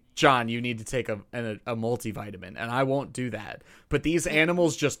me, John, you need to take a multivitamin, and I won't do that. But these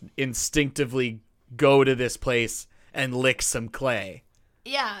animals just instinctively go to this place and lick some clay.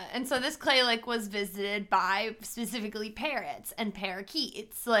 Yeah, and so this clay lick was visited by specifically parrots and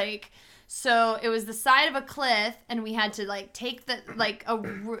parakeets, like. So it was the side of a cliff, and we had to, like, take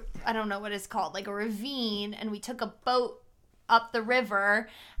I don't know what it's called, like a ravine, and we took a boat up the river,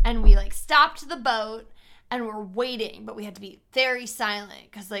 and we, like, stopped the boat, and we're waiting, but we had to be very silent,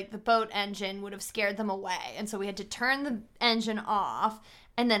 because, like, the boat engine would have scared them away, and so we had to turn the engine off,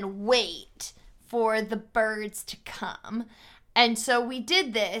 and then wait for the birds to come. And so we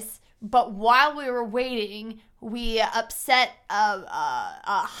did this, but while we were waiting, we upset a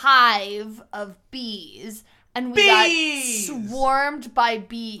hive of bees, and we got swarmed by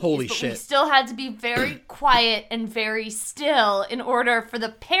bees. Holy but shit. We still had to be very quiet and very still in order for the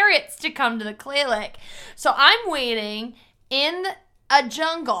parrots to come to the clay lick. So I'm waiting in a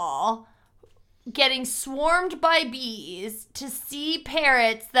jungle, getting swarmed by bees to see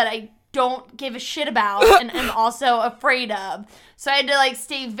parrots that I don't give a shit about and am also afraid of. So I had to, like,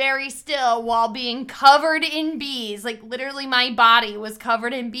 stay very still while being covered in bees. Like, literally my body was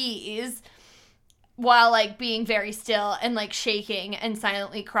covered in bees while, like, being very still and, like, shaking and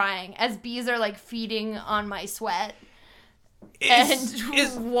silently crying as bees are, like, feeding on my sweat.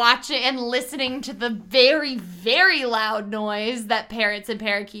 Watching and listening to the very, very loud noise that parrots and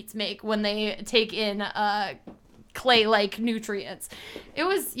parakeets make when they take in clay-like nutrients. It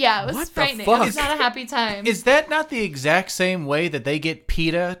was frightening. It was not a happy time. Is that not the exact same way that they get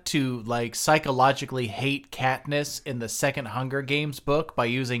PETA to, like, psychologically hate Katniss in the second Hunger Games book by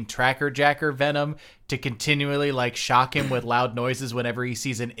using Tracker Jacker venom to continually, like, shock him with loud noises whenever he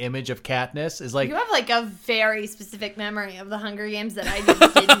sees an image of Katniss? Is like, you have, like, a very specific memory of the Hunger Games that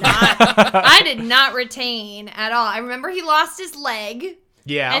I did not retain at all. I remember he lost his leg.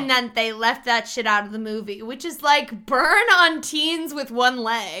 Yeah. And then they left that shit out of the movie, which is like burn on teens with one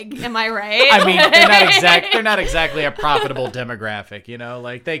leg. Am I right? I mean, they're not exactly a profitable demographic, you know?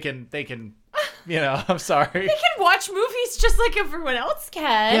 Like they can, you know, I'm sorry. They can watch movies just like everyone else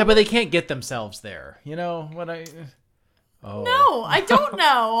can. Yeah, but they can't get themselves there. You know what No, I don't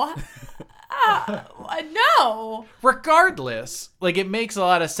know. No. Regardless, like it makes a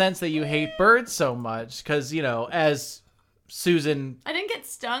lot of sense that you hate birds so much cuz, you know, as Susan, I didn't get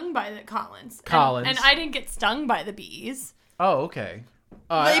stung by the Collins. And I didn't get stung by the bees. Oh, okay.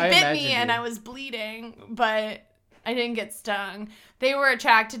 They bit me and I was bleeding, but I didn't get stung. They were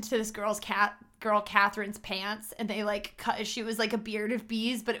attracted to this girl Catherine's pants, and they like she was like a beard of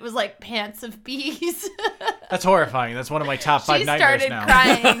bees, but it was like pants of bees. That's horrifying. That's one of my top 5 nightmares now.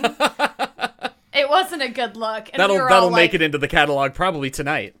 She started crying. It wasn't a good look. And that'll make it into the catalog probably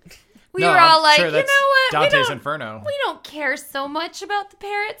tonight. We were all like, you know what? Dante's Inferno. We don't care so much about the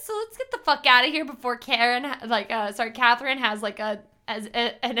parrots, so let's get the fuck out of here before Catherine has like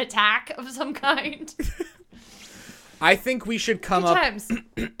an attack of some kind. I think we should come up. Times.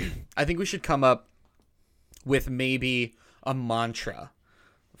 I think we should come up with maybe a mantra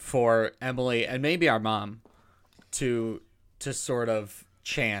for Emily and maybe our mom to sort of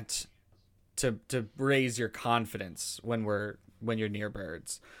chant to raise your confidence when you're near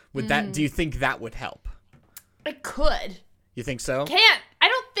birds. Do you think that would help? It could. You think so? I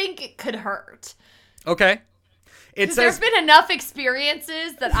don't think it could hurt. Okay. There's been enough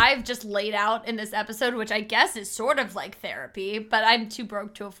experiences that I've just laid out in this episode, which I guess is sort of like therapy, but I'm too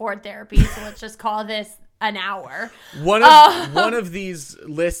broke to afford therapy, so let's just call this an hour. One of these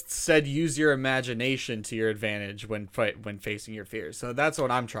lists said use your imagination to your advantage when facing your fears. So that's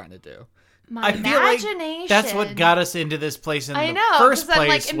what I'm trying to do. I feel like that's what got us into this place in the first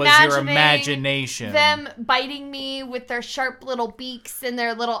place, was your imagination. Them biting me with their sharp little beaks and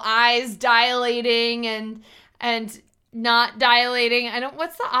their little eyes dilating and not dilating.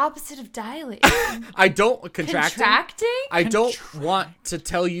 What's the opposite of dilating? Contracting? I don't want to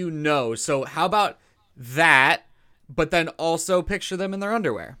tell you no. So how about that, but then also picture them in their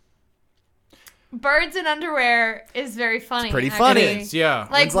underwear? Birds in underwear is very funny. It's pretty funny. It is, yeah.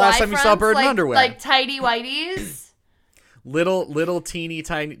 Like when's the last time you saw a bird in underwear? Like tidy whities. Little teeny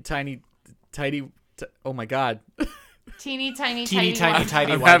tiny. Oh my god. Teeny tiny tiny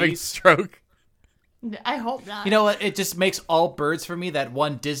I'm whities. having stroke. I hope not. You know what? It just makes all birds for me. That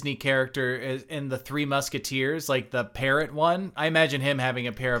one Disney character in the Three Musketeers, like the parrot one. I imagine him having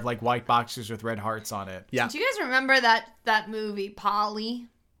a pair of like white boxers with red hearts on it. Yeah. Do you guys remember that movie Polly?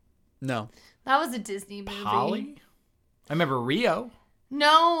 No. That was a Disney movie. Polly? I remember Rio.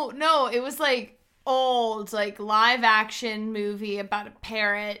 No, it was like old, like live action movie about a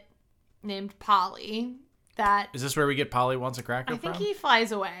parrot named Polly. That Is this where we get Polly Wants a Cracker I think from? he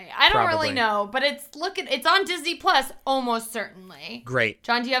flies away. I don't Probably. really know, but it's on Disney Plus almost certainly. Great.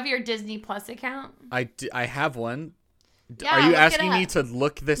 John, do you have your Disney Plus account? I have one. Yeah, Are you look it asking up. me to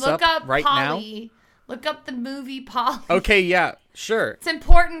look this Look up right Polly. Look up the movie Polly. now? Okay, yeah, sure. It's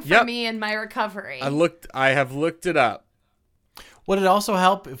important for Yep. me in my recovery. I have looked it up. Would it also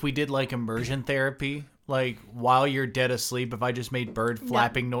help if we did like immersion therapy? Like while you're dead asleep, if I just made bird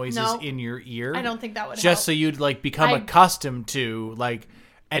flapping noises No. in your ear? I don't think that would help. Just so you'd like become I- accustomed to like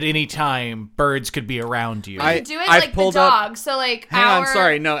at any time birds could be around you. I- You do it I've like the pulled up- dog. So like Hang on,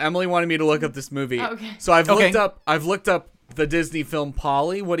 sorry. No, Emily wanted me to look up this movie. Okay. So I've Okay. looked up the Disney film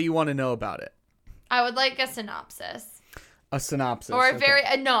Polly. What do you want to know about it? I would like a synopsis. A synopsis. Or a okay.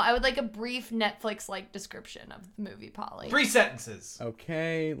 very no, I would like a brief Netflix-like description of the movie Polly. 3 sentences.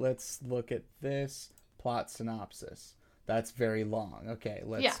 Okay, let's look at this plot synopsis. That's very long. Okay,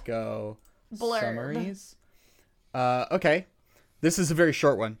 let's Yeah. go Blurb. summaries. Okay. This is a very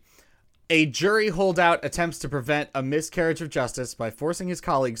short one. A jury holdout attempts to prevent a miscarriage of justice by forcing his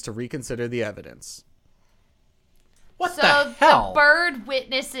colleagues to reconsider the evidence. What So the hell? the bird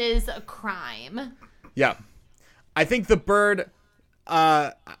witnesses a crime. Yeah. I think the bird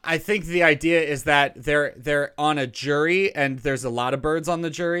I think the idea is that they're on a jury and there's a lot of birds on the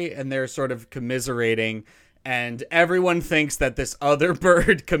jury and they're sort of commiserating and everyone thinks that this other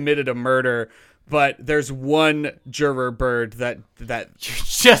bird committed a murder, but there's one juror bird that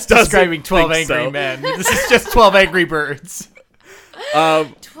just doesn't describing 12 think Angry so. Men. This is just 12 Angry Birds.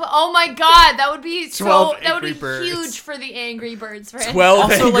 Oh my god, that would be 12 that would be Angry Birds. huge for the Angry Birds franchise. 12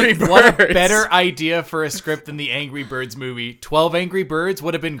 Also, Angry like, what a Birds. better idea for a script than the Angry Birds movie. 12 Angry Birds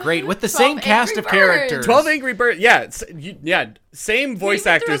would have been great with the 12 same cast Angry of Birds. characters. 12 Angry Birds. Yeah, same voice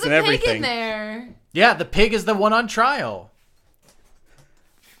Maybe actors throw and the pig everything. in there. Yeah, the pig is the one on trial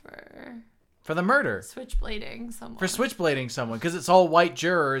For for the murder. switchblading someone. For switchblading someone, because it's all white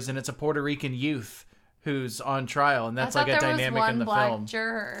jurors and it's a Puerto Rican youth who's on trial, and that's I like thought a there dynamic was one in the black film.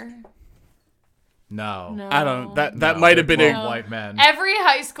 Juror. No. I don't that No, might have they're been 12 a white men. Every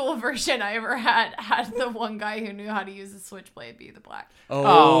high school version I ever had the one guy who knew how to use a switchblade be the black.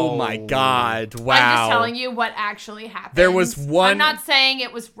 Oh Oh. my god. Wow. I'm just telling you what actually happened. There was one- I'm not saying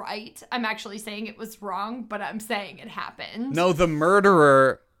it was right. I'm actually saying it was wrong, but I'm saying it happened. No, the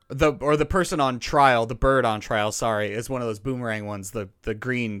murderer, the person on trial, the bird on trial, sorry, is one of those boomerang ones, the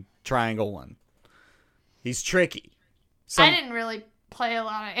green triangle one. He's tricky. I didn't really play a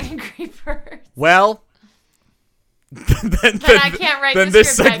lot of Angry Birds. Well, then I can't write then the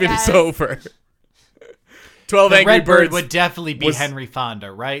this script, I segment is guess. over. 12 The Angry Red Bird Birds would definitely be was- Henry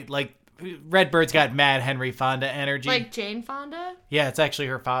Fonda, right? Like, Red Bird's got mad Henry Fonda energy. Like Jane Fonda? Yeah, it's actually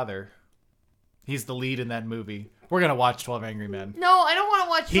her father. He's the lead in that movie. We're going to watch 12 Angry Men. No, I don't want to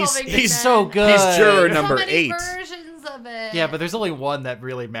watch 12 Angry He's Men. so good. He's juror There's number so many 8. versions of it. Yeah, but there's only one that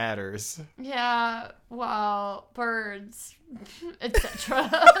really matters. Yeah, well, birds, etc.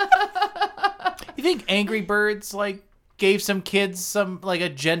 You think Angry Birds, like, gave some kids some, like, a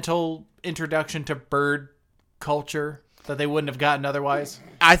gentle introduction to bird culture that they wouldn't have gotten otherwise?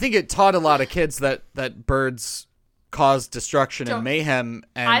 I think it taught a lot of kids that birds cause destruction Don't- and mayhem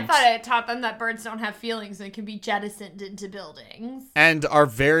and I thought it taught them that birds don't have feelings and can be jettisoned into buildings. and are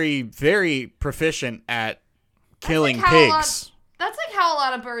very, very proficient at killing like how a lot- pigs. That's like how a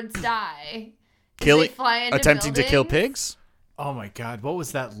lot of birds die. Killing, They fly into attempting to kill buildings. pigs? Oh my god, what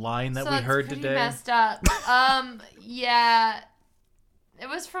was that line that So we it's heard pretty today? messed up. Yeah, it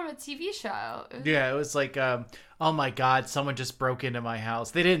was from a TV show. Yeah, it was like, oh my god, someone just broke into my house.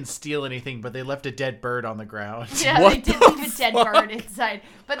 They didn't steal anything, but they left a dead bird on the ground. Yeah, What they did the leave a dead bird inside.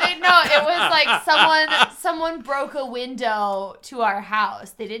 But it was like someone broke a window to our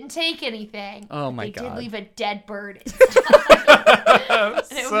house. They didn't take anything. Oh but my they God. did leave a dead bird inside. And it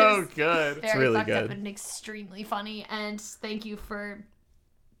So was good. very really fucked up good. and extremely funny. And thank you for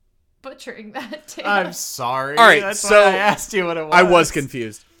butchering that too. I'm sorry. All right, That's so why I asked you what it was. I was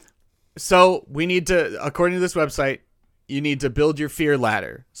confused. So we need to, according to this website, you need to build your fear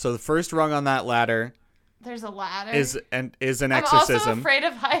ladder. So the first rung on that ladder, there's a ladder, is an exorcism. I'm also afraid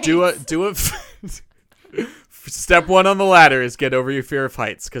of heights. Do a step 1 on the ladder is get over your fear of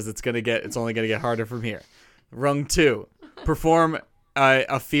heights, because it's only gonna get harder from here. Rung 2, perform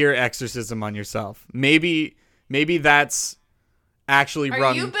a fear exorcism on yourself. Maybe that's actually Are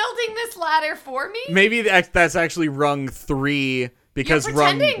rung. you building this ladder for me? Maybe that's actually rung 3, because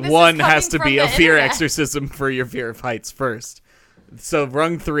rung pretending this 1 is has to coming be from a the fear internet. exorcism for your fear of heights first. So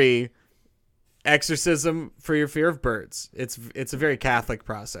rung 3, exorcism for your fear of birds. It's a very Catholic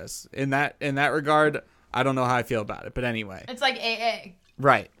process. In that regard, I don't know how I feel about it, but anyway. It's like AA.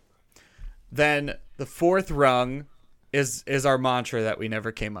 Right. Then the 4th rung is our mantra that we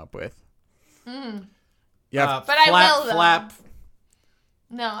never came up with. Yeah, But I will, though. Flap.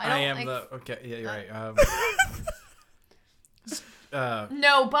 No, I don't. Okay, yeah, you're right.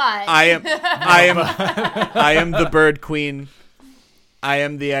 No, but I am the bird queen. I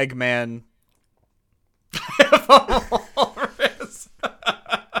am the Eggman.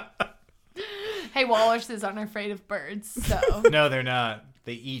 Hey, walruses aren't afraid of birds, so No, they're not.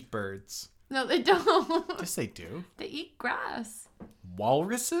 They eat birds. no, they don't. Yes, they do. They eat grass.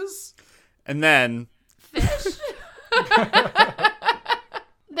 Walruses? And then Fish.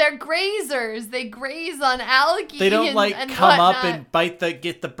 They're grazers. They graze on algae. They don't and come up whatnot. and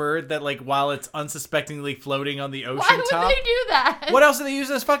get the bird that while it's unsuspectingly floating on the ocean Why would top. they do that? What else do they use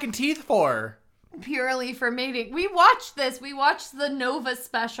those fucking teeth for? Purely for mating. We watched this. We watched the Nova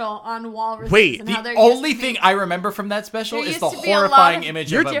special on walruses. Wait, and The how there only used to be- thing I remember from that special There is used the to be a lot horrifying of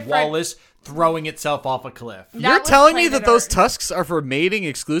image of a different- walrus throwing itself off a cliff. That you're was telling me planet that those Earth. tusks are for mating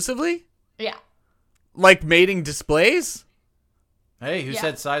exclusively? Yeah. Like mating displays? Hey, who Yeah.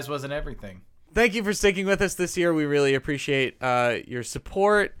 said size wasn't everything? Thank you for sticking with us this year. We really appreciate your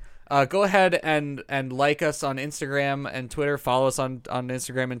support. Go ahead and like us on Instagram and Twitter. Follow us on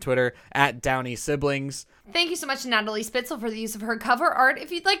Instagram and Twitter at Downey Siblings. Thank you so much to Natalie Spitzel for the use of her cover art.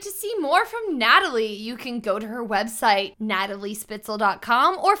 If you'd like to see more from Natalie, you can go to her website,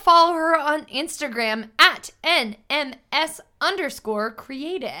 nataliespitzel.com, or follow her on Instagram at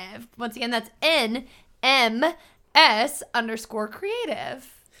NMS_creative. Once again, that's NMS_creative.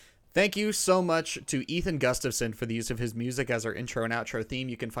 Thank you so much to Ethan Gustafson for the use of his music as our intro and outro theme.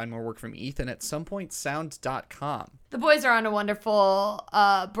 You can find more work from Ethan at somepointsound.com. The boys are on a wonderful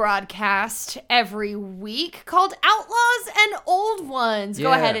broadcast every week called Outlaws and Old Ones.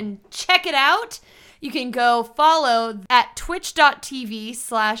 Go Yeah. ahead and check it out. You can go follow at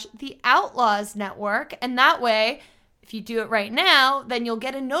twitch.tv/The Outlaws Network. And that way, if you do it right now, then you'll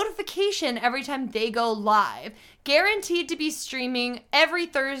get a notification every time they go live. Guaranteed to be streaming every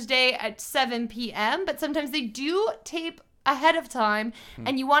Thursday at 7 p.m., but sometimes they do tape ahead of time,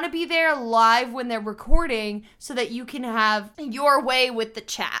 and you want to be there live when they're recording so that you can have your way with the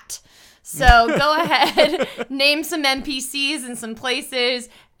chat. So go ahead, name some NPCs and some places,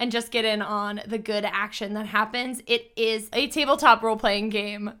 and just get in on the good action that happens. It is a tabletop role-playing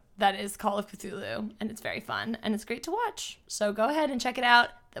game that is Call of Cthulhu, and it's very fun, and it's great to watch. So go ahead and check it out.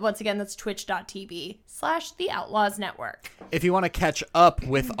 Once again, that's twitch.tv/The Outlaws Network. If you want to catch up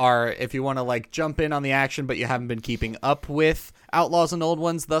with if you want to jump in on the action, but you haven't been keeping up with Outlaws and Old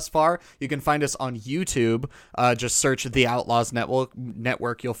Ones thus far, you can find us on YouTube. Just search The Outlaws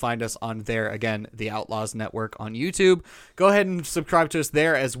Network. You'll find us on there. Again, The Outlaws Network on YouTube. Go ahead and subscribe to us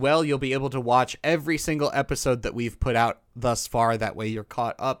there as well. You'll be able to watch every single episode that we've put out thus far. That way you're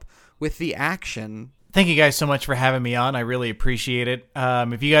caught up with the action. Thank you guys so much for having me on. I really appreciate it.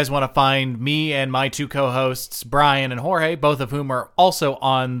 If you guys want to find me and my two co-hosts, Brian and Jorge, both of whom are also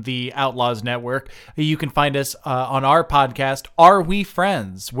on the Outlaws Network, you can find us on our podcast, Are We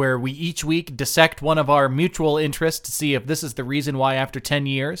Friends?, where we each week dissect one of our mutual interests to see if this is the reason why after 10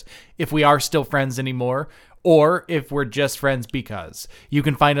 years, if we are still friends anymore, or if we're just friends because. You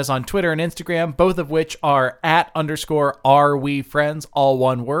can find us on Twitter and Instagram, both of which are @_arewefriends, all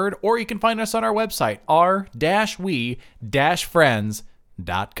one word, or you can find us on our website,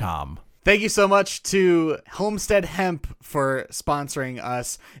 r-we-friends.com. Thank you so much to Homestead Hemp for sponsoring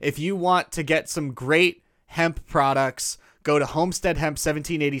us. If you want to get some great hemp products, go to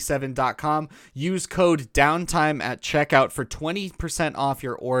homesteadhemp1787.com. Use code DOWNTIME at checkout for 20% off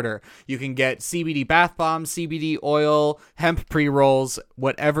your order. You can get CBD bath bombs, CBD oil, hemp pre-rolls,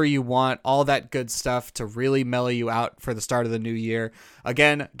 whatever you want, all that good stuff to really mellow you out for the start of the new year.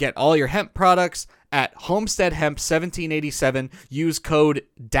 Again, get all your hemp products at homesteadhemp1787. Use code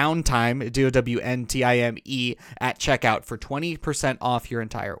DOWNTIME, DOWNTIME, at checkout for 20% off your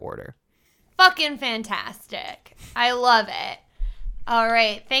entire order. Fucking fantastic. I love it. All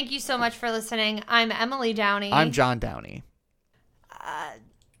right. Thank you so much for listening. I'm Emily Downey. I'm John Downey.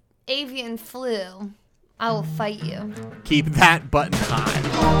 Avian flu. I will fight you. Keep that button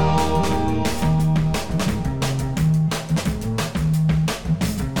high.